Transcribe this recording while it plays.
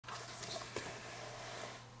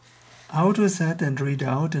How to set and read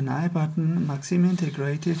out an iButton Maxim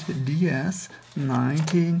integrated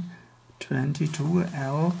DS1922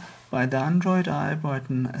 L by the Android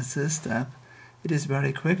iButton Assist app. It is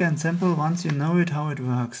very quick and simple once you know how it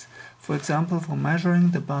works. For example, for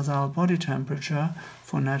measuring the basal body temperature,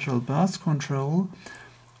 for natural birth control,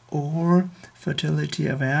 or fertility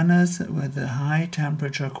awareness with a high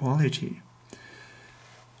temperature quality.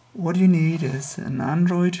 What you need is an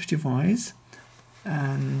Android device,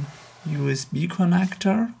 an USB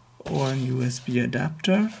connector or an USB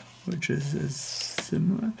adapter, which is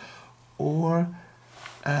similar, or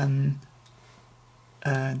an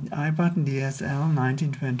iButton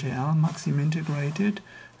DS1922 L Maxim integrated,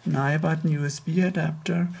 an iButton USB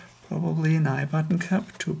adapter, probably an iButton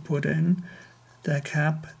cap to put in the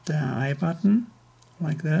iButton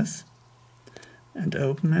like this and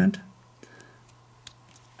open it,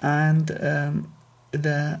 and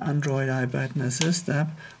the Android iButton Assist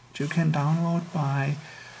app, which you can download by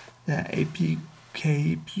the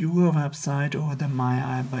APK Pure website or the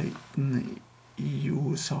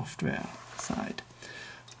myiButton.eu software site.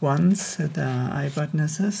 Once the iButton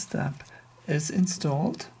Assist app is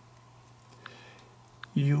installed,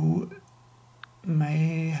 you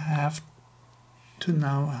may have to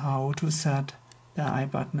know how to set the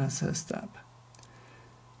iButton Assist app.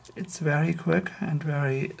 It's very quick and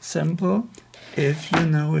very simple if you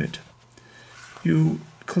know it. You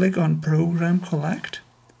click on Program Collect,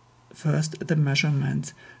 first the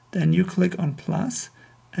measurements, then you click on plus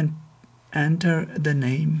and enter the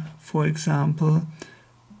name, for example,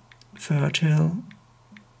 fertile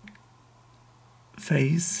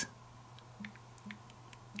phase.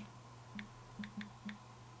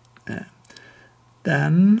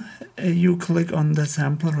 Then you click on the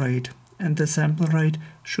sample rate, and the sample rate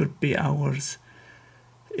should be hours.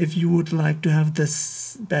 If you would like to have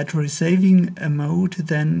this battery saving mode,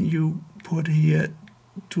 then you put here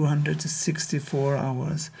 264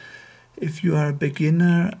 hours. If you are a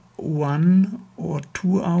beginner, 1 or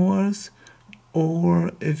 2 hours,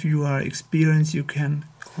 or if you are experienced, you can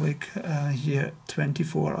click here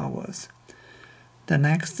 24 hours. The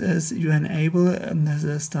next is you enable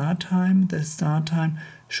the start time. The start time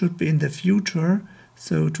should be in the future.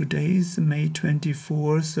 So today is May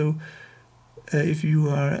 24. So if you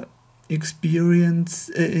are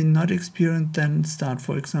not experienced, then start,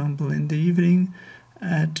 for example, in the evening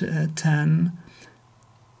at 10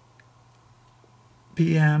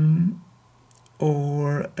 p.m.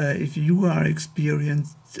 Or if you are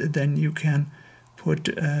experienced, then you can put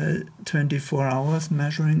 24 hours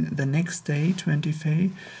measuring the next day,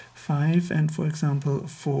 25, and for example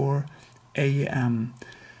 4 a.m.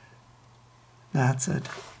 That's it.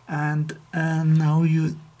 And now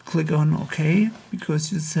you click on OK because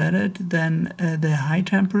you set it. Then the high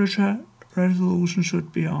temperature resolution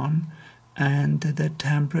should be on and the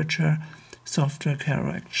temperature software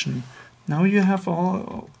correction. Now you have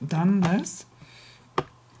all done this.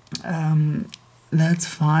 That's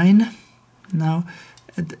fine. Now,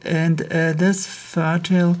 and this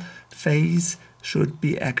fertile phase should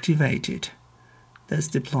be activated. This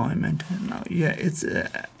deployment. Now, yeah, it's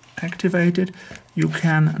activated. You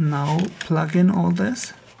can now plug in all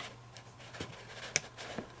this.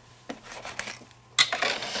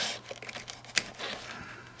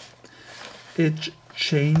 It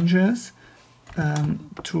changes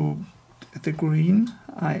to the green.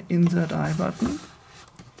 I insert iButton.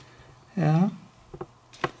 Yeah.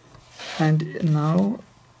 And now,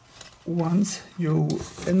 once you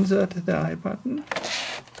insert the iButton,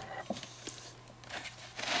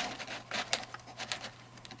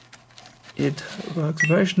 it works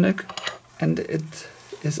very slick and it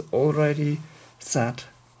is already set.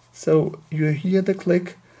 So you hear the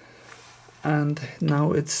click and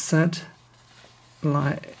now it's set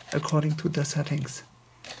according to the settings.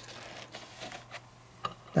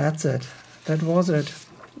 That's it. That was it.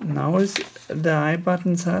 Now is the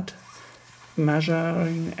iButton set,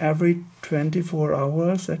 measuring every 24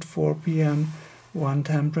 hours at 4 p.m. one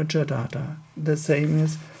temperature data. The same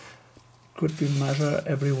is could be measured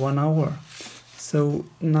every 1 hour. So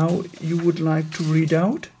now you would like to read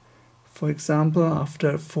out, for example,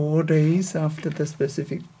 after 4 days after the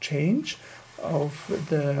specific change of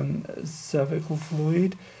the cervical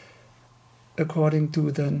fluid according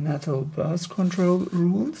to the natural birth control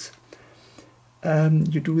rules.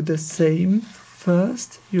 You do the same.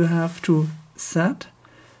 First you have to set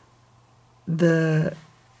the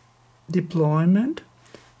deployment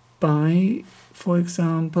by, for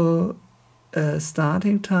example,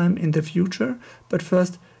 starting time in the future, but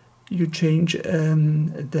first you change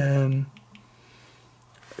the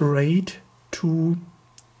rate to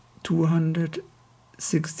 264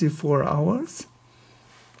 64 hours.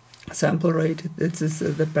 Sample rate, this is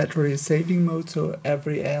the battery saving mode, so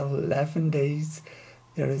every 11 days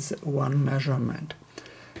there is one measurement.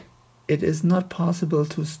 It is not possible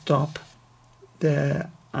to stop the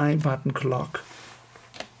iButton clock.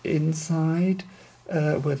 Inside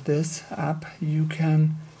with this app you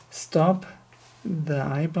can stop the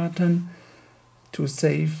iButton to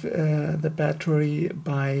save the battery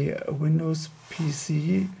by Windows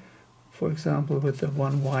PC, for example with the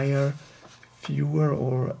one wire viewer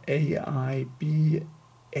or i.Gr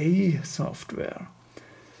software.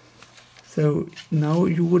 So now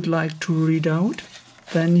you would like to read out,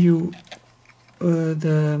 then you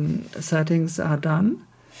the settings are done.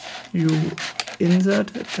 You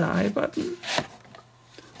insert the iButton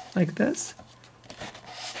like this,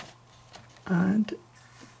 and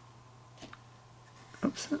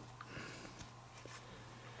oops,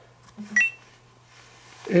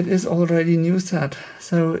 it is already new set.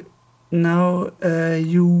 So now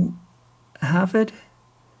you have it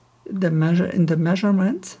in the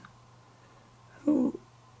measurements. Oh,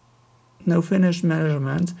 no finished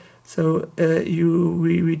measurements. So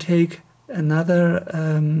we take another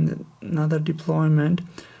deployment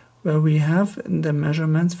where we have the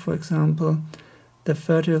measurements. For example, the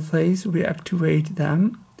fertile phase, we activate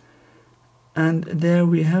them, and there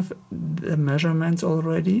we have the measurements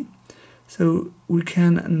already. So we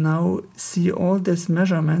can now see all these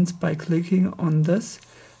measurements by clicking on this,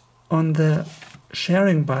 on the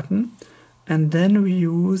sharing button, and then we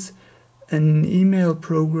use an email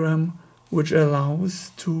program which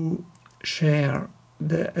allows to share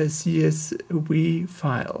the CSV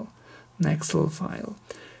file, an Excel file.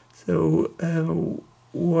 So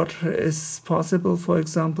what is possible, for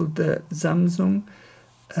example, the Samsung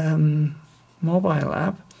mobile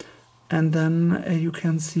app, and then you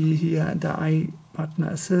can see here the iButton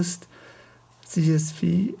Assist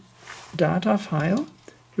CSV data file.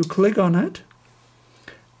 You click on it,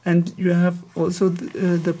 and you have also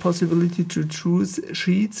the possibility to choose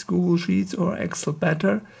Sheets, Google Sheets or Excel.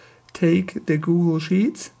 Better take the Google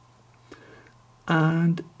Sheets,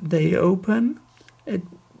 and they open.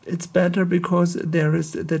 It's better because there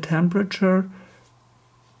is the temperature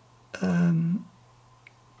line,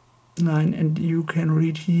 and you can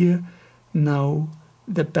read here now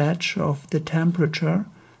the batch of the temperature,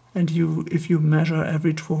 and if you measure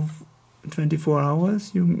every 24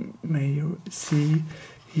 hours, you may see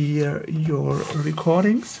here your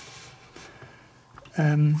recordings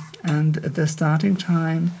and the starting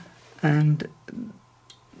time and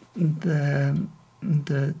the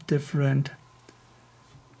different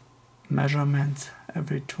measurements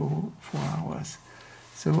every 4 hours.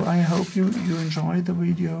 So I hope you enjoy the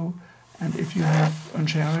video, and if you have, and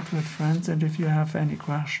share it with friends, and if you have any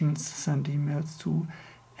questions, send emails to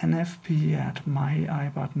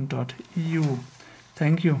nfp@myiButton.eu.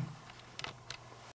 Thank you.